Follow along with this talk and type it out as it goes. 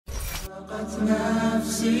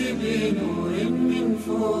نفسي بنور من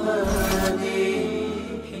فؤادي.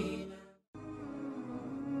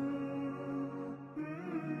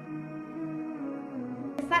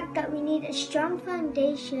 The fact that we need a strong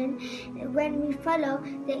foundation when we follow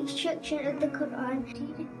the instruction of the Quran.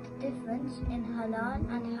 The difference in halal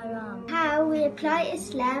and haram. How we apply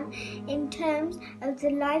Islam in terms of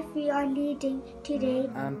the life we are leading today.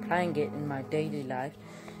 I'm applying it in my daily life,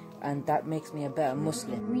 and that makes me a better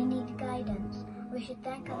Muslim. We need guidance. We should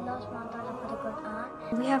thank Allah subhanahu wa ta'ala for the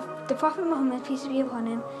Quran. We have the Prophet Muhammad, peace be upon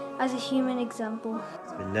him, as a human example.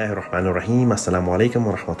 Bismillahirrahmanirrahim. Asalaamu alaikum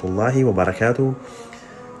wa rahmatullahi wa barakatuh.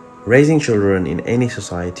 Raising children in any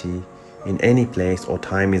society, in any place or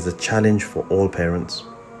time is a challenge for all parents.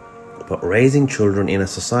 But raising children in a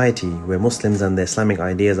society where Muslims and the Islamic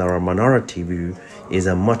ideas are a minority view is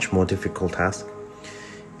a much more difficult task.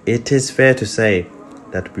 It is fair to say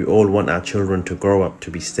that we all want our children to grow up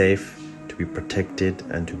to be safe, to be protected,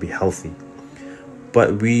 and to be healthy.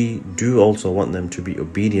 But we do also want them to be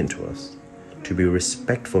obedient to us, to be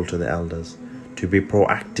respectful to the elders, to be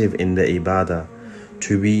proactive in the ibadah,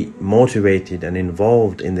 to be motivated and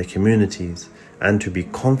involved in their communities, and to be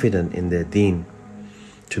confident in their deen.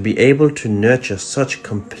 To be able to nurture such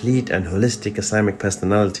complete and holistic Islamic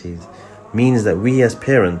personalities means that we as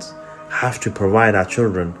parents have to provide our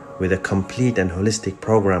children with a complete and holistic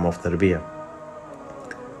program of tarbiyah.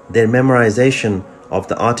 Their memorization of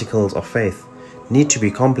the articles of faith need to be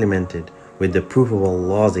complemented with the proof of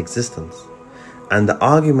Allah's existence and the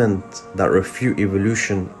arguments that refute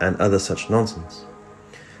evolution and other such nonsense.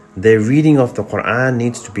 Their reading of the Quran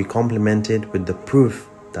needs to be complemented with the proof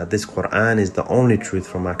that this Quran is the only truth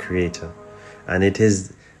from our Creator, and it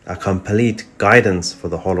is a complete guidance for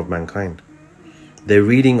the whole of mankind. Their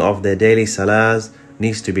reading of their daily salahs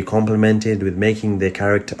needs to be complemented with making their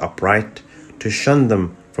character upright, to shun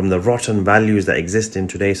them from the rotten values that exist in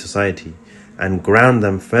today's society, and ground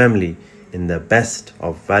them firmly in the best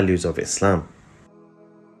of values of Islam.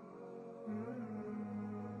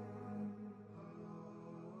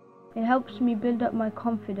 It helps me build up my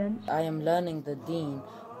confidence. I am learning the deen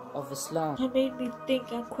of Islam. It made me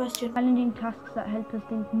think and question. Challenging tasks that help us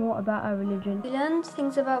think more about our religion. We learned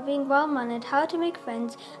things about being well-mannered, how to make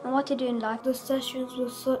friends, and what to do in life. The sessions were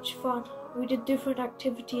such fun. We did different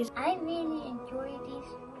activities. I really enjoy these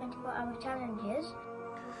 24-hour challenges.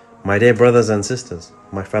 My dear brothers and sisters,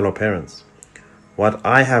 my fellow parents, what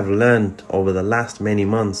I have learned over the last many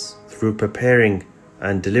months through preparing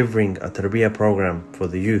and delivering a tarbiyah program for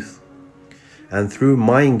the youth, and through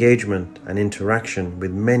my engagement and interaction with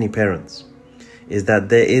many parents, is that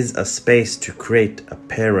there is a space to create a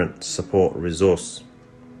parent support resource.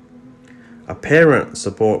 A parent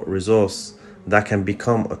support resource that can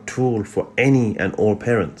become a tool for any and all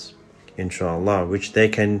parents, InshaAllah, which they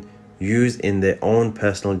can use in their own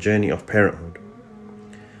personal journey of parenthood.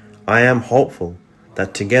 I am hopeful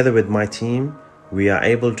that together with my team, we are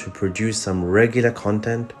able to produce some regular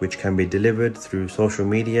content which can be delivered through social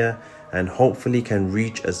media and hopefully can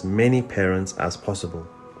reach as many parents as possible.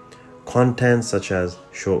 Content such as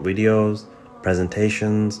short videos,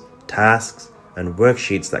 presentations, tasks, and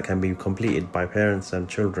worksheets that can be completed by parents and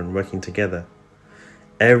children working together.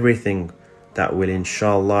 Everything that will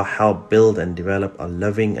InshaAllah help build and develop a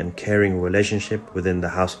loving and caring relationship within the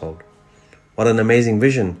household. What an amazing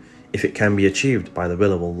vision if it can be achieved by the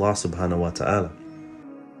will of Allah subhanahu wa ta'ala.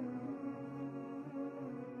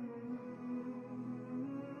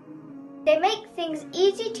 They make things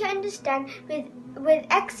easy to understand with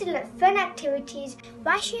excellent fun activities.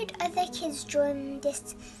 Why should other kids join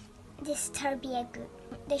this tarbiyah group?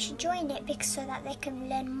 They should join it so that they can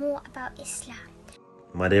learn more about Islam.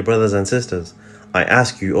 My dear brothers and sisters, I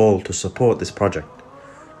ask you all to support this project,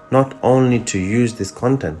 not only to use this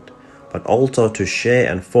content, but also to share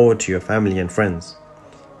and forward to your family and friends.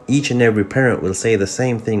 Each and every parent will say the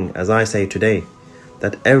same thing as I say today,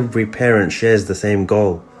 that every parent shares the same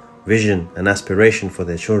goal, vision and aspiration for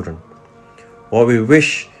their children. What we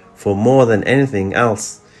wish for more than anything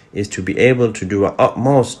else is to be able to do our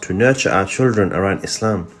utmost to nurture our children around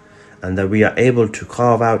Islam, and that we are able to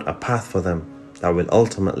carve out a path for them that will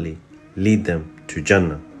ultimately lead them to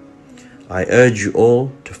Jannah. I urge you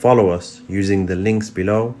all to follow us using the links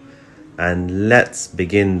below, and let's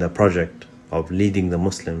begin the project of leading the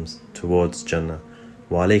Muslims towards Jannah.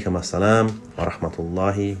 Wa alaikum assalam wa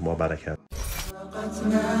rahmatullahi wa barakatuh.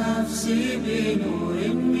 نفسي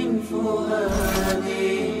بنور من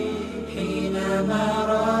فؤادي حينما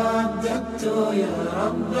رددت يا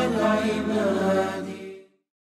رب العباد.